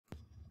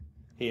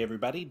Hey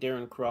everybody,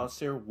 Darren Cross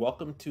here.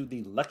 Welcome to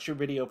the lecture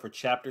video for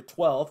Chapter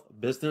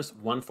 12, Business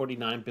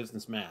 149,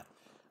 Business Math.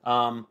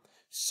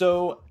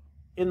 So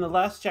in the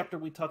last chapter,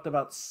 we talked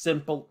about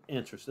simple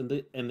interest, and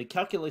the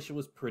calculation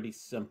was pretty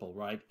simple,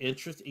 right?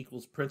 Interest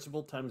equals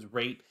principal times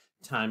rate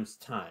times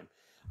time.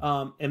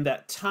 And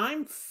that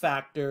time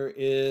factor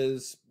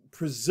is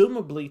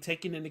presumably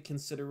taking into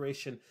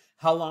consideration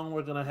how long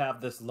we're going to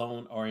have this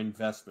loan or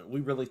investment. We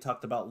really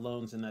talked about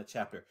loans in that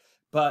chapter,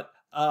 but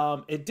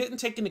it didn't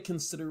take into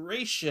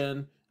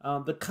consideration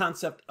the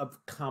concept of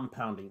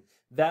compounding.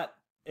 That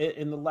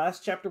in the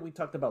last chapter we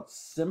talked about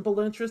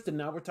simple interest, and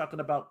now we're talking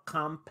about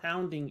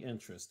compounding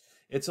interest.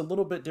 It's a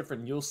little bit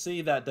different. You'll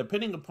see that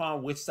depending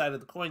upon which side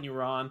of the coin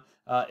you're on,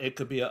 it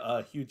could be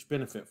a huge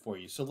benefit for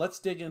you. So let's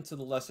dig into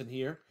the lesson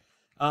here.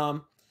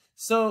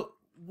 So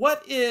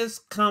what is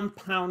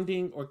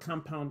compounding or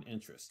compound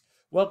interest?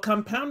 Well,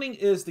 compounding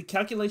is the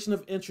calculation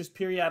of interest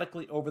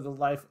periodically over the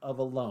life of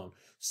a loan.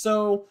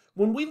 So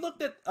when we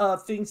looked at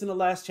things in the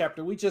last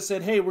chapter, we just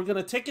said, hey, we're going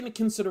to take into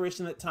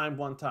consideration that time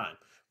one time.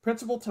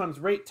 Principal times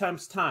rate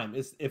times time.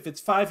 If it's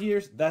 5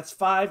 years, that's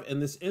 5,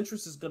 and this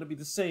interest is going to be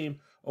the same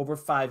over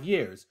 5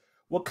 years.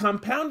 Well,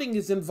 compounding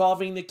is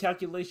involving the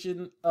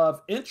calculation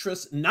of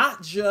interest,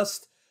 not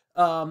just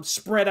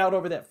spread out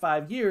over that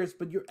 5 years,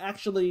 but you're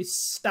actually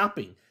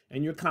stopping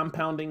and you're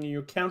compounding and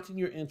you're counting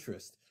your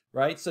interest.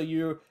 Right? So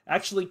you're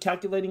actually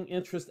calculating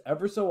interest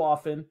ever so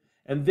often,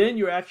 and then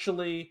you're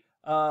actually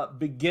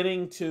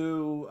beginning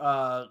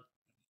to,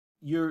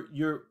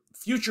 your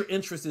future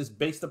interest is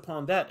based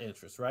upon that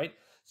interest, right?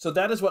 So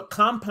that is what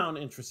compound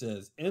interest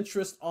is.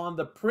 Interest on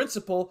the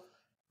principal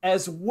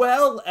as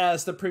well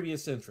as the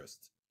previous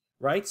interest,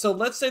 right? So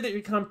let's say that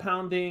you're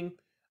compounding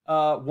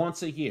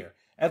once a year.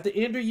 At the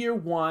end of year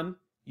one,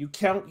 you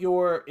count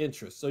your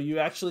interest. So you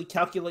actually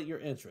calculate your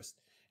interest.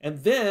 And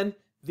then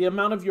the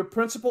amount of your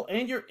principal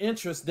and your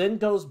interest then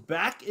goes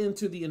back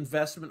into the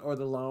investment or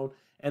the loan,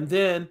 and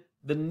then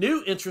the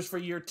new interest for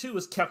year two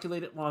is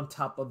calculated on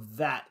top of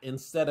that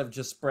instead of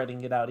just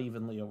spreading it out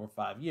evenly over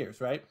 5 years,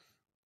 right?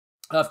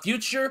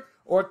 Future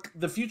or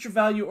the future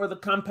value or the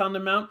compound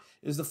amount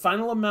is the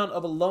final amount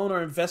of a loan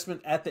or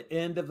investment at the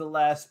end of the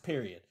last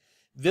period.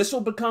 This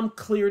will become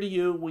clear to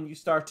you when you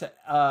start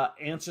to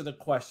answer the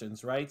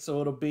questions, right?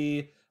 So it'll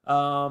be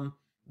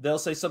they'll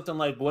say something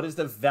like, what is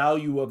the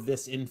value of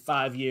this in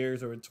 5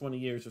 years or in 20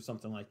 years or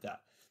something like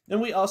that. Then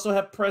we also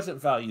have present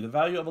value, the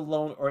value of a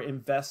loan or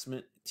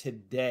investment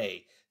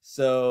today.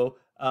 So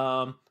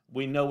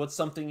we know what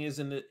something is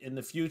in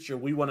the future.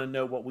 We want to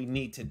know what we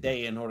need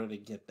today in order to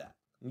get that.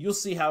 And you'll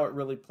see how it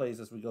really plays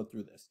as we go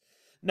through this.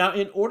 Now,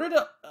 in order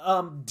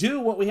to do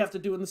what we have to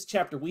do in this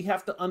chapter, we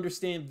have to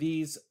understand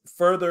these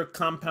further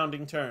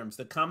compounding terms,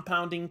 the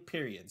compounding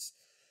periods.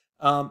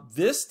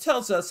 This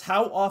tells us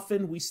how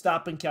often we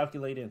stop and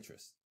calculate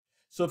interest.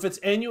 So if it's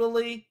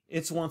annually,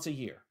 it's once a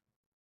year,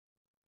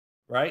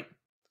 right?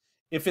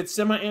 If it's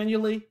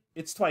semi-annually,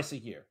 it's twice a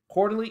year.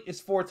 Quarterly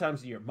is 4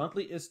 times a year.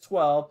 Monthly is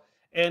 12.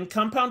 And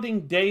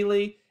compounding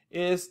daily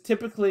is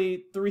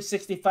typically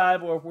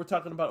 365, or if we're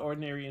talking about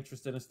ordinary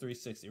interest, then it's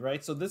 360,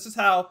 right? So this is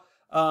how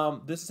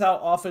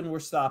often we're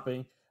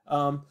stopping.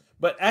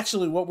 But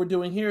actually what we're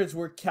doing here is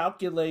we're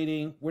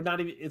calculating,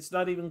 it's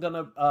not even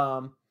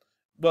gonna,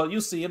 well,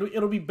 you'll see,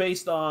 it'll be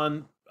based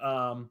on,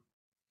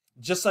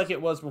 just like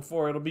it was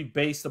before, it'll be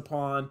based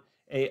upon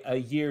a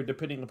year,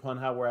 depending upon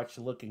how we're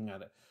actually looking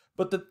at it.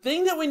 But the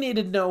thing that we need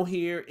to know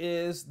here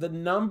is the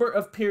number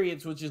of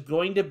periods, which is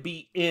going to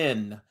be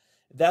in.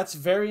 That's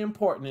very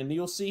important, and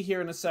you'll see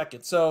here in a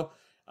second. So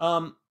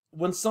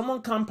when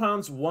something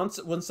compounds once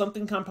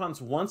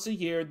a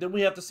year, then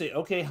we have to say,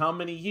 okay, how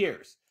many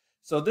years?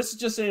 So this is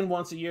just saying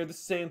once a year, this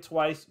is saying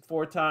twice,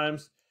 4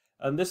 times,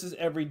 and this is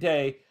every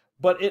day.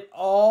 But it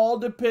all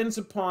depends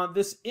upon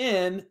this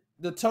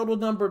the total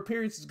number of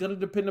periods is going to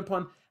depend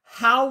upon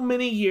how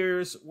many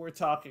years we're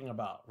talking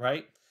about,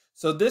 right?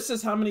 So this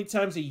is how many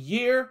times a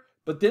year,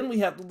 but then we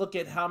have to look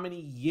at how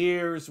many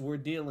years we're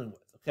dealing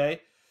with,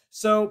 okay?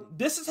 So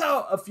this is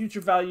how a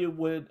future value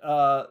would,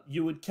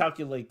 you would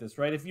calculate this,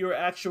 right? If you were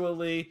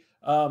actually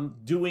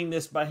doing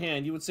this by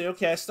hand, you would say,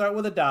 okay, I start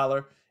with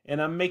 $1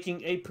 and I'm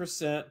making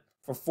 8%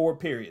 for 4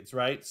 periods,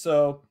 right?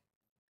 So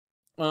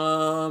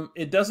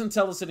it doesn't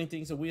tell us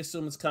anything, so we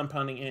assume it's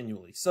compounding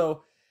annually.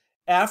 So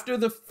after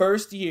the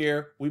first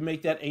year, we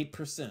make that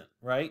 8%,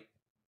 right?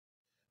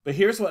 But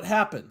here's what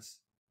happens.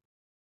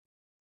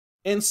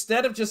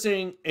 Instead of just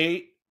saying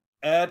 8,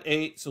 add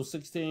 8, so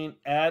 16,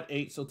 add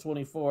 8, so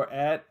 24,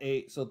 add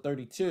 8, so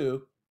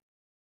 32,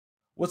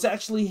 what's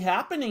actually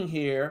happening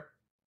here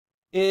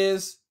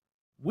is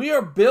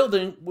we're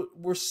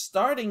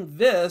starting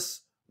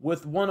this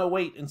with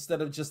 108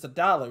 instead of just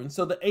 $1. And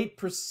so the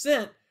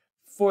 8%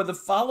 for the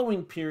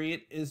following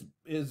period is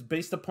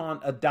based upon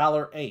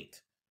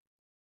 $1.08.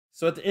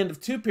 So at the end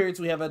of 2 periods,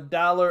 we have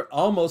 $1,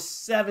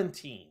 almost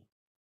 17.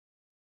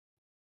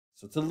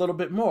 So it's a little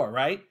bit more,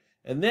 right?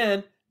 And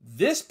then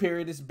this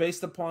period is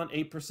based upon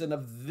 8%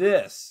 of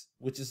this,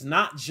 which is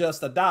not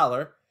just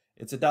 $1,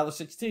 it's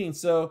 $1.16.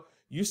 So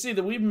you see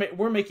that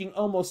we're making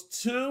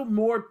almost 2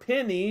 more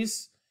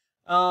pennies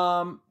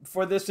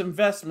for this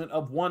investment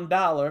of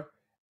 $1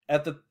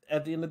 at the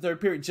end of the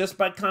third period just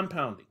by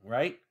compounding,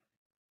 right?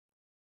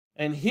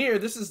 And here,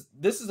 this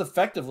is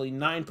effectively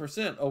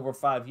 9% over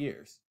 5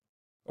 years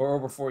or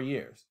over 4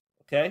 years,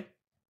 okay?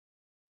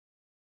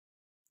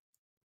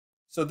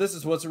 So this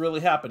is what's really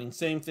happening.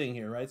 Same thing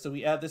here, right? So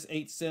we add this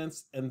 8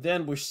 cents, and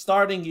then we're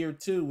starting year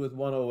 2 with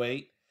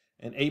 108,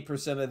 and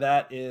 8% of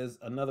that is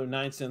another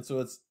 9 cents, so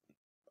it's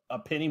a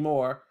penny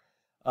more.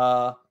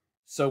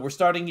 So we're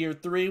starting year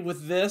 3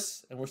 with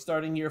this, and we're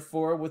starting year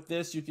 4 with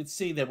this. You can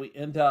see that we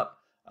end up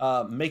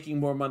making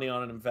more money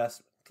on an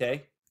investment,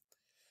 okay?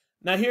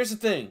 Now here's the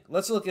thing.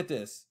 Let's look at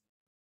this.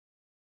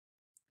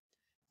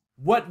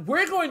 What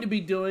we're going to be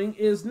doing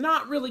is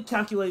not really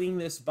calculating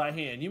this by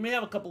hand. You may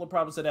have a couple of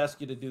problems that ask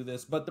you to do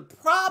this, but the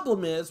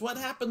problem is what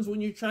happens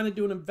when you're trying to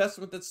do an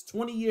investment that's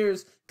 20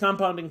 years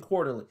compounding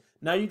quarterly.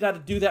 Now you got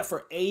to do that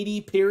for 80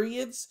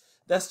 periods.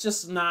 That's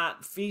just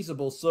not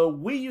feasible. So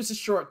we use a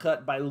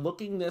shortcut by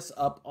looking this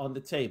up on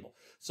the table.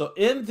 So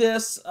in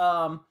this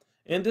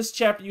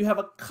chapter, you have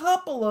a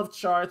couple of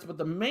charts, but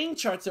the main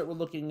charts that we're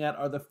looking at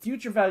are the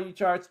future value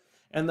charts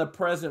and the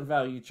present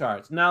value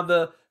charts. Now,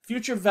 the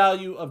future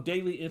value of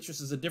daily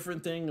interest is a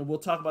different thing, and we'll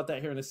talk about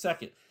that here in a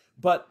second.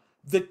 But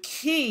the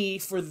key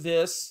for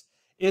this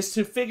is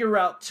to figure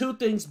out 2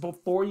 things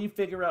before you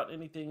figure out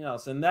anything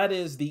else, and that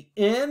is the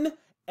N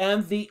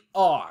and the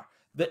R.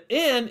 The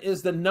N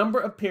is the number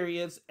of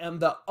periods,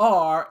 and the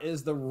R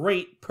is the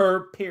rate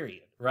per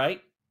period,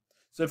 right?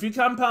 So if you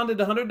compounded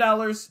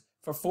 $100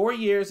 for 4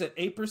 years at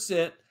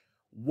 8%,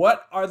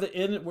 what are the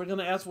N? We're going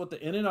to ask what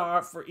the N and R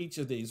are for each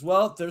of these.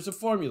 Well, there's a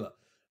formula.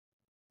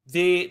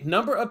 The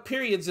number of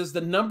periods is the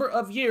number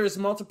of years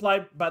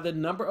multiplied by the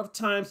number of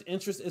times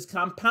interest is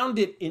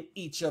compounded in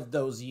each of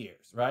those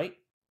years, right?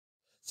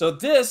 So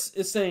this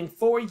is saying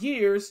 4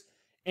 years,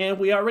 and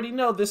we already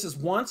know this is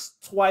once,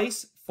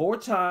 twice, 4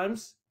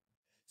 times.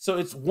 So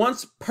it's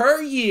once per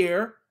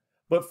year,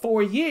 but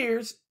 4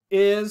 years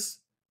is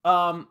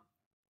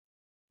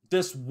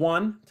this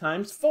 1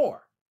 times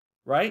 4,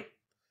 right?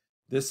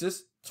 This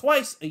is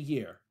twice a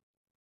year.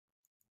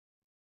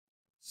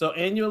 So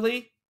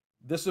annually,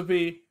 this would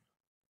be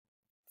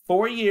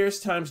 4 years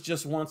times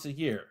just once a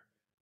year.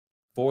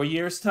 4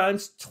 years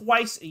times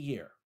twice a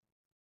year.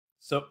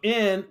 So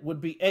N would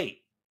be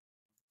 8.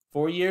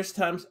 4 years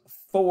times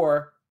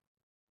 4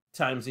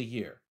 times a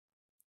year.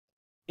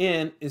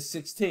 N is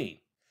 16.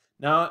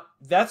 Now,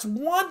 that's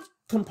one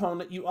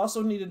component. You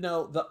also need to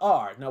know the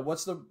R. Now,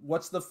 what's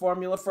the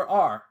formula for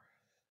R?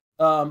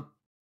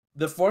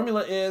 The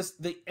formula is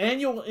the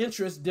annual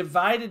interest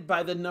divided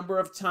by the number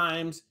of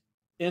times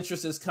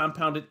interest is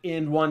compounded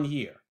in 1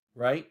 year,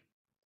 right?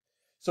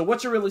 So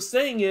what you're really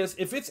saying is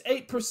if it's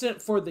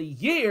 8% for the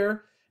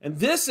year, and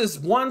this is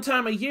 1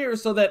 time a year,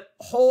 so that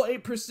whole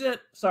 8%,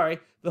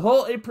 the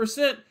whole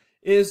 8%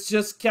 is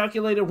just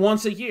calculated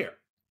once a year.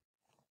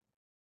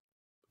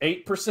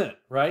 8%,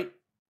 right?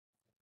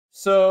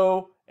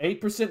 So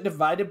 8%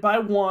 divided by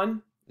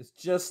 1 is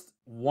just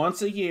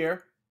once a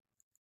year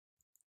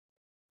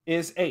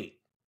is 8.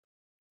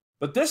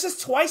 But this is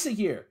twice a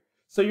year.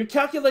 So you're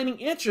calculating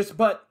interest,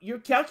 but you're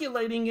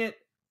calculating it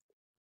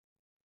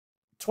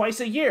twice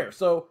a year.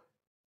 So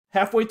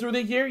halfway through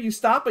the year, you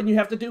stop and you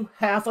have to do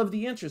half of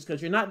the interest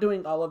because you're not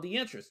doing all of the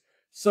interest.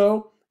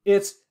 So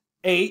it's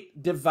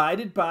 8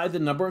 divided by the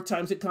number of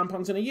times it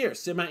compounds in a year.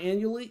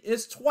 Semi-annually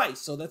is twice,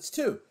 so that's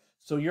 2.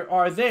 So your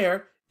R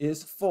there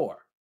is 4.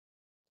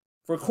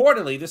 For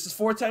quarterly, this is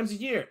 4 times a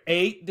year.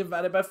 8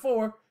 divided by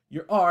 4,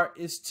 your R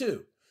is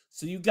 2.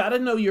 So you got to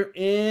know your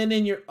N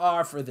and your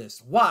R for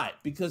this. Why?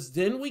 Because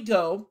then we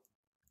go,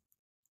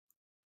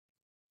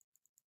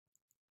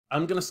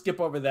 I'm going to skip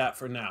over that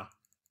for now.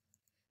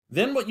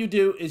 Then what you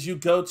do is you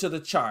go to the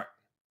chart.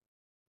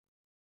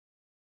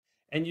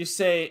 And you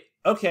say,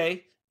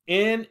 okay,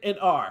 N and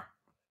R.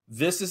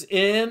 This is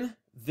N,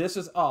 this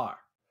is R.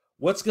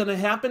 What's going to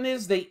happen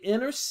is they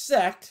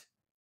intersect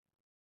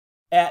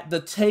at the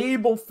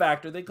table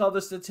factor. They call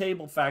this the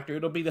table factor.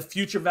 It'll be the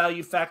future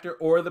value factor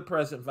or the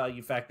present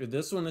value factor.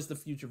 This one is the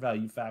future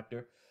value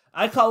factor.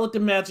 I call it the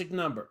magic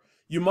number.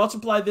 You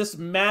multiply this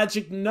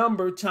magic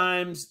number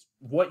times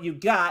what you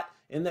got,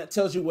 and that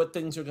tells you what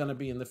things are going to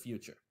be in the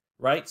future,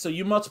 right? So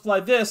you multiply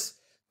this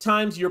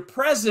times your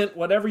present,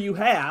 whatever you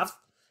have,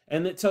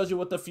 and it tells you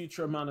what the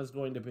future amount is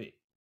going to be.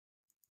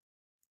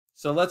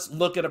 So let's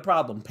look at a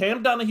problem.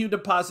 Pam Donahue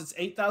deposits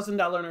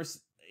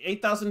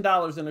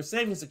 $8,000 in her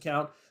savings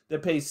account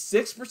that pays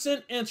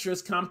 6%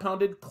 interest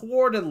compounded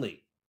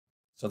quarterly.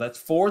 So that's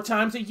 4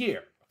 times a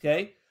year,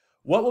 okay?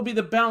 What will be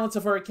the balance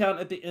of her account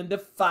at the end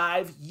of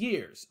 5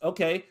 years?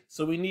 Okay,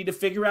 so we need to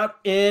figure out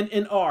N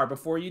and R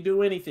before you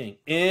do anything.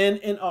 N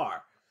and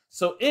R.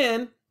 So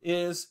N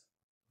is,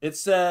 it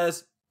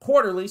says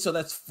quarterly, so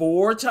that's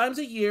 4 times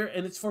a year,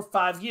 and it's for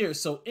 5 years.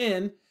 So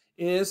N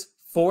is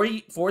 4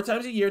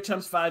 times a year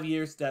times 5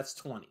 years, that's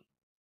 20.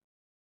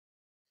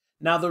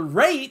 Now the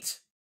rate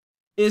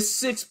is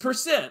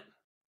 6%.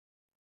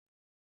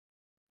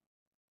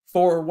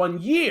 For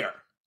 1 year.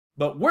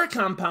 But we're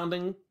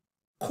compounding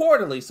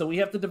quarterly, so we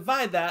have to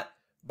divide that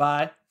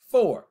by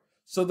 4.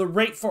 So the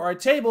rate for our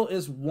table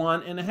is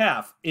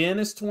 1.5. N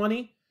is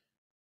 20,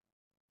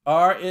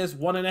 R is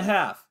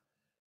 1.5.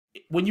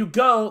 When you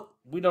go,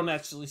 we don't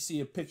actually see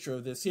a picture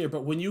of this here,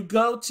 but when you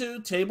go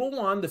to table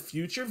 1, the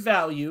future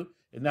value,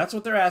 and that's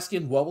what they're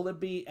asking, what will it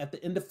be at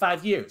the end of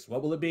 5 years?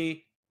 What will it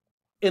be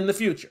in the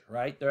future,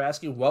 right? They're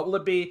asking, what will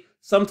it be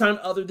sometime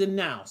other than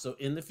now? So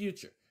in the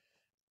future.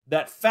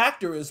 That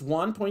factor is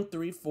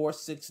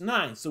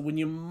 1.3469. So when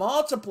you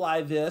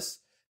multiply this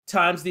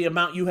times the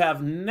amount you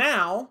have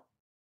now,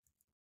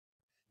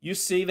 you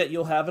see that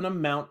you'll have an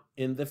amount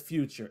in the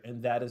future,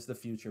 and that is the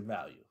future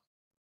value.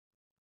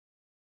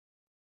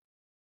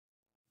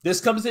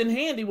 This comes in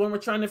handy when we're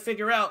trying to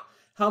figure out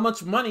how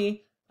much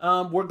money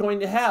we're going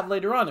to have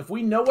later on. If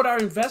we know what our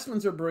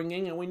investments are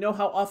bringing and we know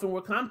how often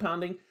we're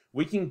compounding,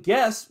 we can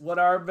guess what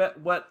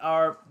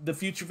the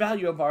future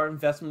value of our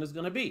investment is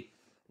going to be.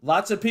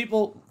 Lots of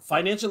people,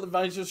 financial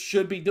advisors,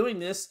 should be doing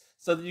this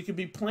so that you can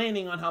be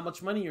planning on how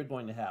much money you're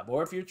going to have,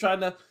 or if you're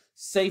trying to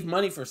save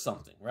money for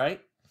something, right?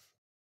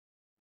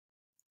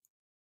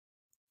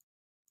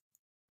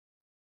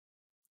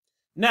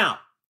 Now,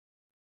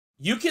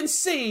 you can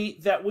see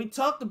that we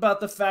talked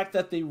about the fact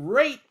that the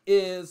rate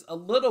is a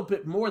little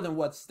bit more than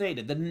what's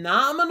stated. The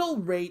nominal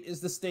rate is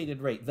the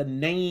stated rate. The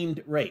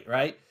named rate,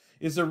 right,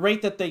 is the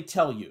rate that they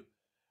tell you.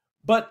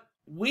 But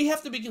we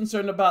have to be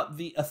concerned about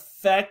the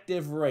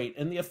effective rate.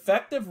 And the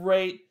effective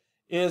rate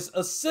is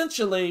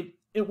essentially,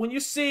 when you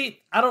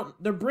see,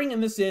 they're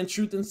bringing this in,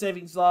 Truth in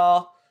Savings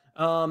Law.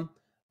 The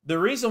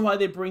reason why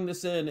they bring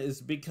this in is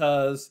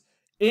because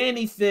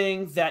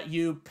anything that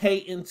you pay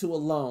into a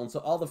loan, so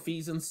all the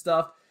fees and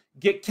stuff,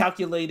 get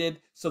calculated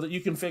so that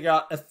you can figure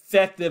out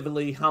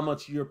effectively how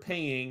much you're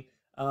paying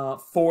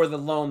for the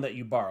loan that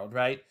you borrowed,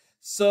 right?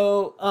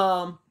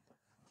 So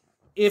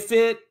if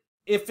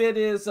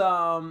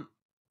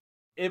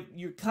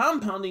you're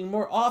compounding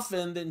more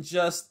often than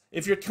just,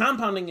 if you're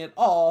compounding at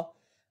all,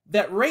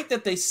 that rate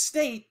that they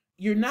state,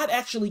 you're not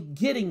actually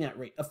getting that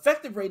rate.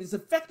 Effective rate is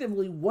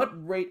effectively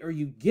what rate are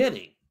you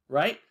getting,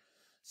 right?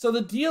 So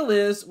the deal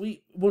is,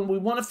 when we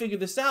want to figure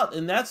this out,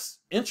 and that's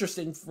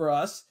interesting for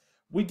us,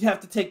 we'd have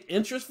to take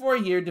interest for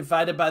a year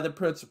divided by the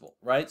principal,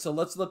 right? So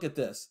let's look at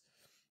this.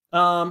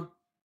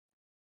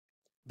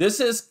 This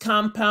is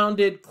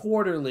compounded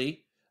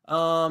quarterly.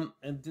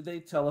 And did they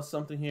tell us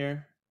something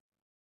here?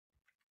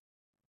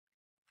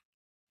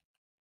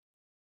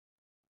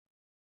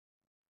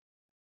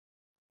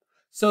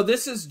 So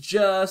this is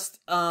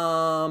just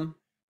compounded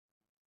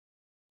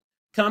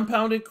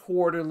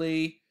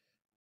quarterly,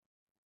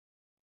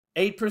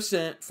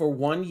 8% for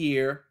 1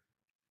 year.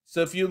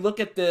 So if you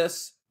look at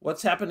this,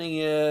 what's happening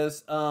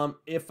is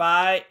if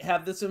I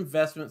have this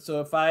investment,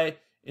 so if I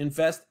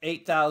invest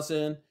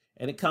 $8,000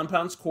 and it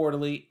compounds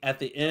quarterly, at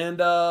the end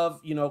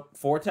of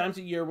 4 times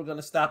a year, we're going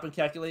to stop and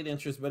calculate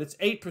interest, but it's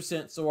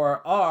 8%, so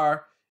our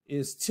R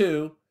is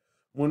 2.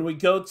 When we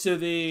go to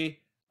the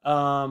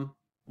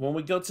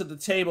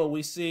table,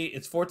 we see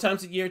it's 4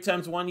 times a year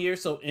times 1 year,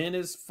 so N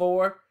is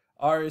 4,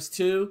 R is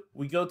 2.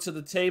 We go to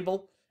the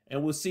table,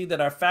 and we'll see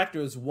that our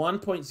factor is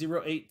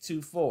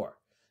 1.0824.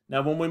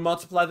 Now, when we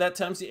multiply that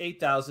times the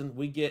 8,000,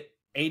 we get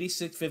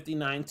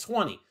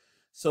 8659.20.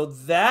 So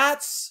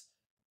that's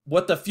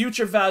what the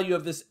future value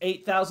of this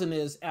 8,000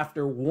 is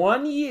after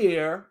 1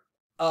 year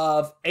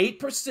of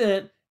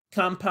 8%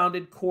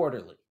 compounded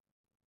quarterly.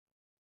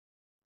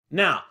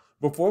 Now,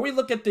 before we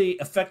look at the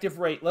effective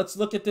rate, let's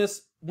look at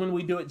this when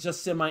we do it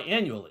just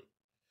semi-annually.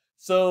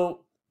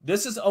 So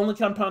this is only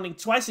compounding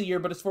twice a year,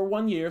 but it's for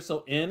 1 year,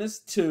 so N is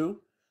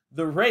 2.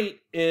 The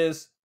rate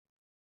is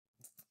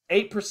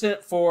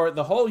 8% for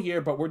the whole year,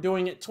 but we're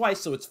doing it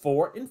twice, so it's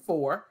 4 and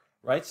 4,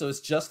 right? So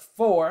it's just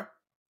 4.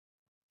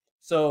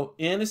 So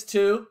N is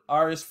 2,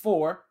 R is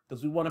 4,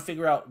 because we want to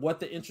figure out what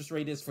the interest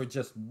rate is for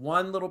just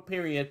one little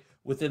period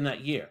within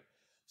that year.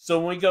 So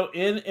when we go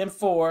N and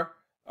 4,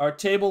 our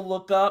table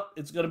lookup,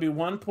 it's going to be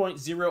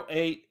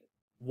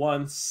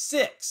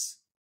 1.0816.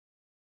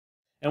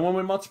 And when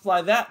we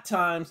multiply that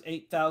times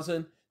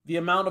 8,000, the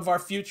amount of our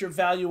future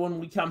value when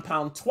we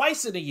compound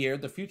twice in a year,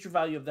 the future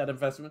value of that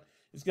investment,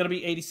 is going to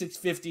be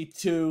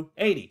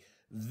 8652.80.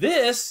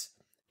 This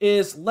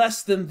is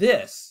less than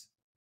this.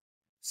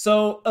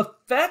 So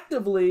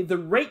effectively, the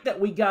rate that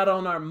we got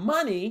on our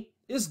money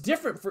is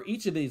different for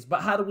each of these.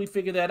 But how do we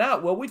figure that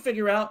out? Well, we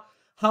figure out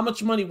how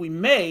much money we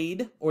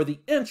made, or the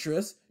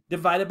interest,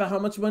 divided by how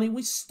much money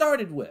we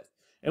started with.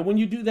 And when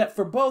you do that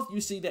for both,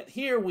 you see that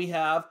here we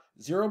have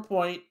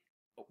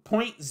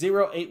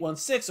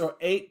 0.0816 or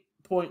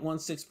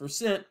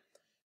 8.16%.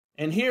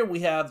 And here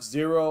we have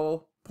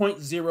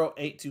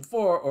 0.0824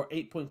 or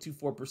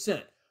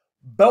 8.24%.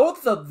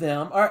 Both of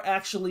them are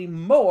actually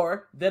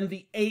more than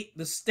the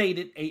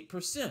stated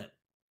 8%.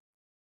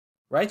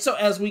 Right? So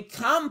as we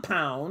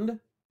compound,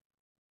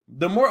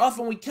 the more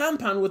often we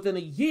compound within a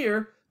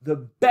year, the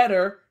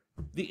better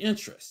the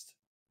interest.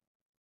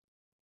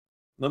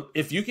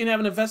 If you can have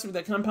an investment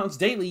that compounds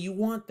daily, you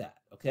want that,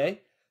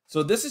 okay?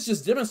 So this is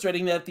just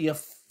demonstrating that the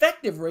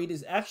effective rate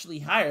is actually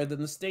higher than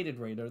the stated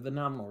rate or the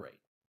nominal rate.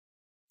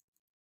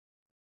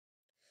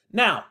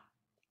 Now,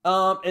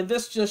 and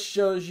this just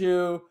shows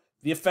you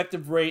the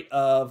effective rate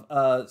of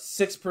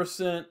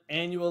 6%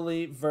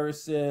 annually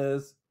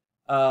versus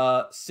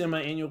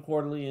semi-annual,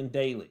 quarterly, and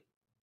daily.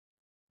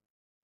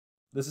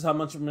 This is how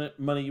much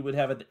money you would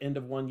have at the end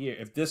of 1 year.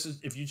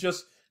 If you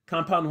just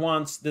compound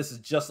once, this is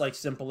just like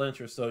simple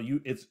interest. So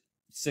it's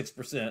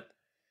 6%.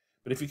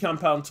 But if you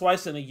compound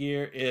twice in a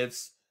year,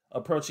 it's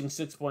approaching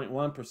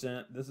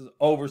 6.1%. This is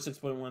over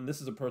 6.1.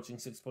 This is approaching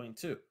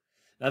 6.2.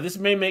 Now this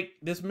may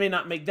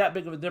not make that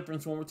big of a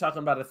difference when we're talking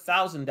about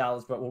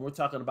 $1,000, but when we're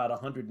talking about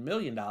 $100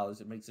 million,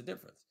 it makes a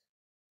difference.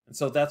 And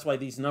so that's why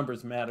these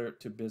numbers matter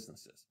to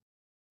businesses.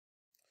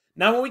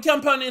 Now, when we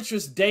compound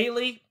interest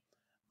daily,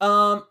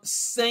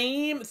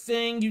 same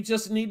thing. You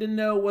just need to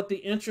know what the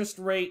interest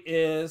rate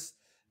is.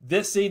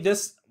 This,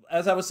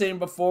 as I was saying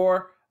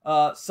before,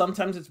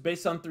 sometimes it's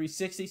based on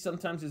 360,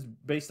 sometimes it's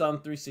based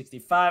on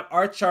 365.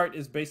 Our chart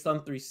is based on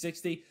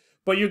 360,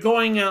 but you're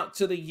going out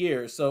to the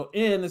years. So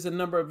N is the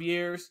number of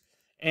years,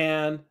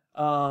 and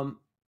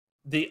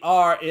the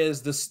R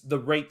is the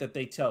rate that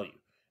they tell you.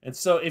 And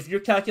so if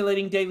you're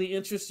calculating daily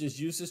interest, just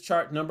use this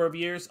chart, number of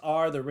years,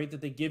 R, the rate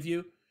that they give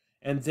you,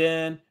 and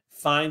then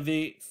find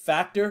the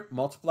factor,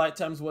 multiply it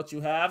times what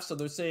you have. So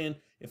they're saying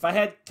if I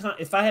had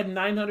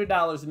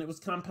 $900 and it was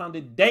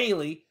compounded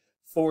daily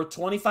for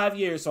 25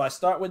 years, so I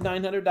start with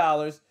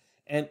 $900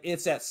 and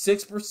it's at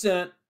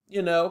 6%,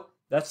 you know,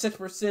 that's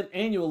 6%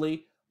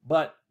 annually,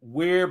 but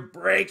we're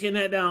breaking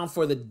it down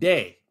for the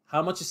day.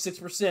 How much is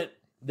 6%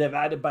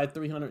 divided by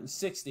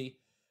 360?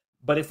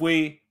 But if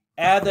we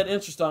add that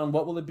interest on,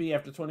 what will it be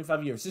after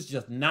 25 years? This is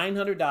just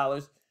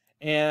 $900,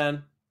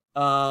 and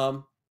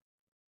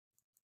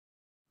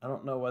I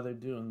don't know why they're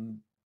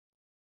doing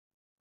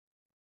this.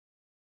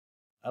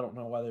 I don't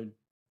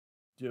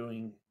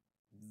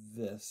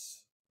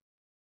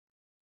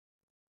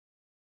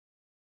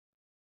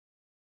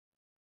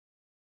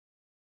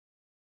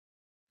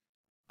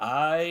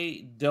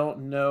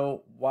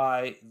know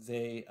why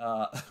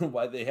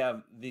they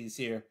have these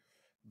here,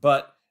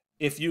 but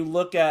if you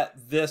look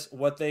at this,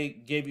 what they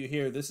gave you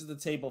here, this is the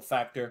table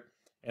factor,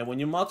 and when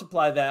you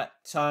multiply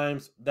that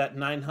times that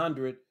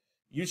 900,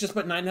 you just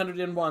put 900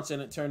 in once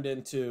and it turned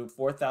into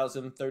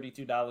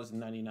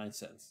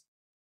 $4,032.99.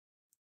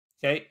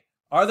 Okay,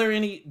 are there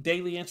any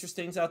daily interest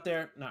things out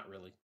there? Not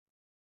really.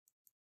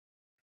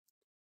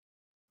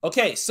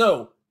 Okay,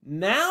 so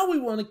now we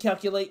want to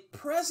calculate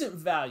present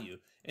value.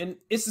 And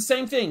it's the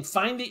same thing.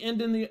 Find the end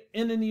in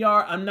the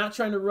R. I'm not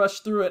trying to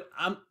rush through it.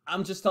 I'm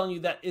just telling you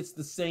that it's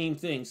the same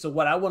thing. So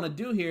what I want to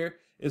do here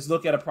is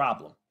look at a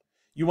problem.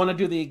 You want to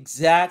do the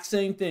exact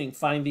same thing.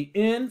 Find the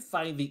N,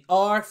 find the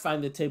R,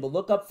 find the table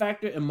lookup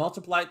factor, and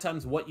multiply it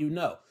times what you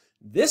know.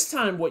 This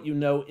time what you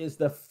know is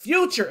the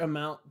future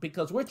amount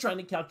because we're trying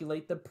to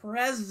calculate the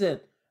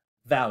present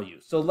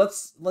value. So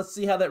let's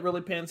see how that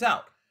really pans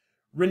out.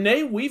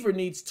 Renee Weaver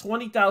needs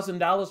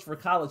 $20,000 for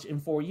college in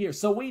 4 years,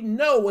 so we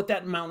know what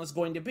that amount is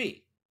going to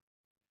be.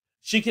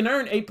 She can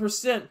earn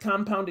 8%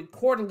 compounded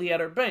quarterly at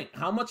her bank.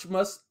 How much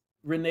must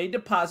Renee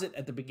deposit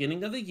at the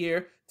beginning of the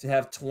year to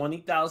have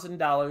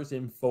 $20,000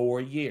 in 4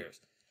 years?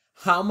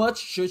 How much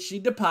should she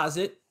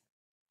deposit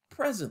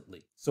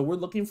presently? So we're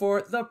looking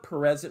for the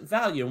present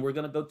value, and we're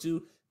going to go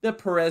to the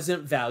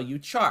present value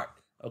chart,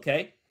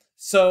 okay?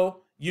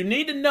 So you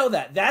need to know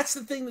that. That's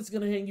the thing that's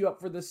going to hang you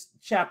up for this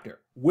chapter.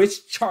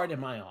 Which chart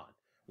am I on?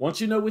 Once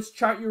you know which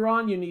chart you're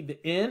on, you need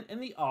the N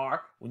and the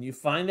R. When you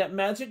find that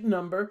magic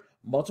number,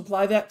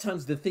 multiply that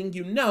times the thing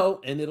you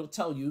know, and it'll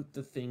tell you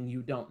the thing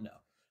you don't know,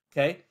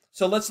 okay?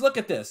 So let's look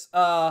at this.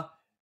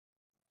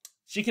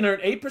 She can earn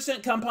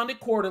 8% compounded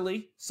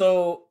quarterly,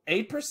 so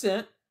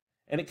 8%,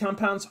 and it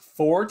compounds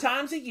 4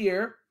 times a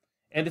year,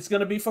 and it's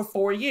going to be for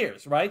 4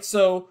 years, right?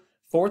 So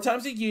 4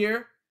 times a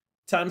year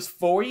times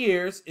 4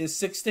 years is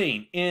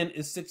 16. N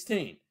is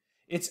 16.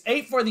 It's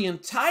 8 for the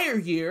entire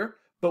year,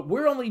 but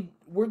we're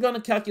going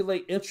to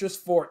calculate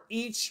interest for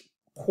each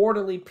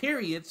quarterly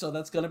period, so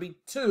that's going to be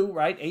 2,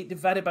 right? 8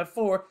 divided by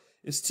 4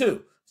 is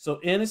 2.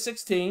 So N is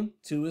 16,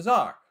 2 is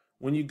R.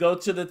 When you go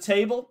to the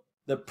table,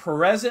 the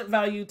present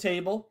value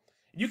table,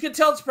 you can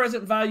tell it's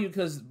present value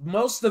because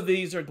most of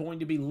these are going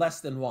to be less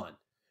than 1.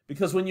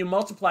 Because when you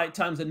multiply it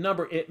times a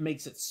number, it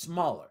makes it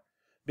smaller.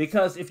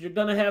 Because if you're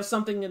going to have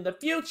something in the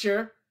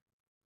future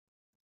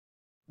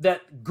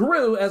that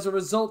grew as a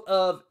result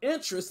of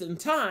interest in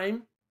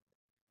time,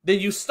 then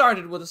you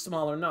started with a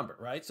smaller number,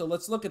 right? So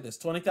let's look at this.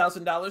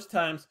 $20,000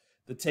 times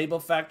the table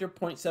factor,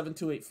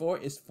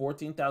 0.7284, is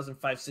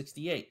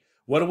 $14,568.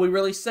 What are we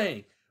really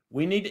saying?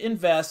 We need to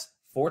invest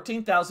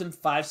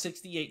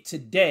 $14,568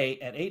 today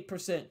at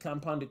 8%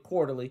 compounded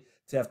quarterly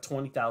to have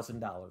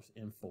 $20,000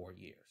 in 4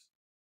 years.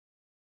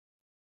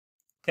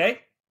 Okay?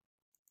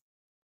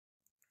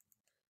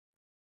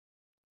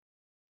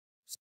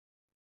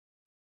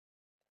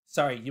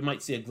 Sorry, you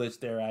might see a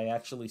glitch there. I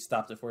actually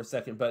stopped it for a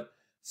second, but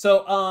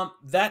so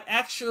that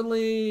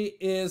actually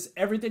is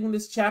everything in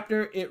this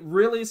chapter. It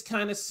really is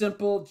kind of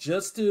simple.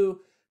 Just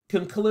to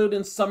conclude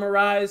and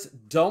summarize,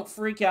 don't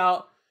freak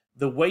out.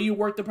 The way you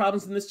work the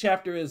problems in this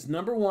chapter is,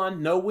 number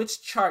one, know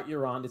which chart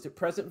you're on. Is it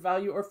present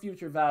value or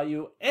future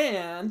value?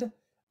 And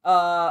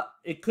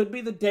it could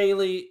be the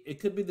daily. It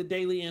could be the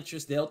daily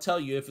interest. They'll tell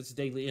you if it's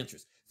daily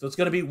interest. So it's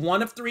going to be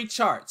one of 3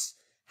 charts.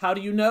 How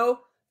do you know?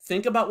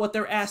 Think about what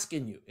they're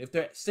asking you. If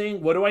they're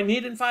saying, what do I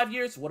need in 5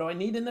 years? What do I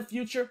need in the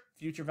future?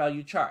 Future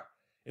value chart.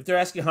 If they're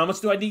asking, how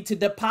much do I need to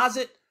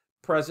deposit?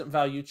 Present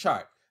value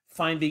chart.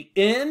 Find the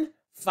N,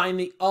 find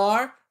the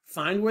R,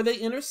 find where they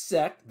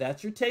intersect.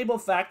 That's your table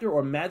factor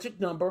or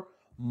magic number.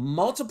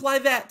 Multiply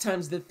that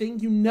times the thing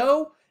you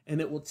know, and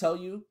it will tell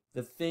you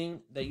the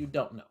thing that you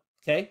don't know.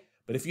 Okay?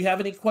 But if you have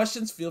any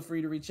questions, feel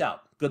free to reach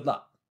out. Good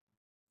luck.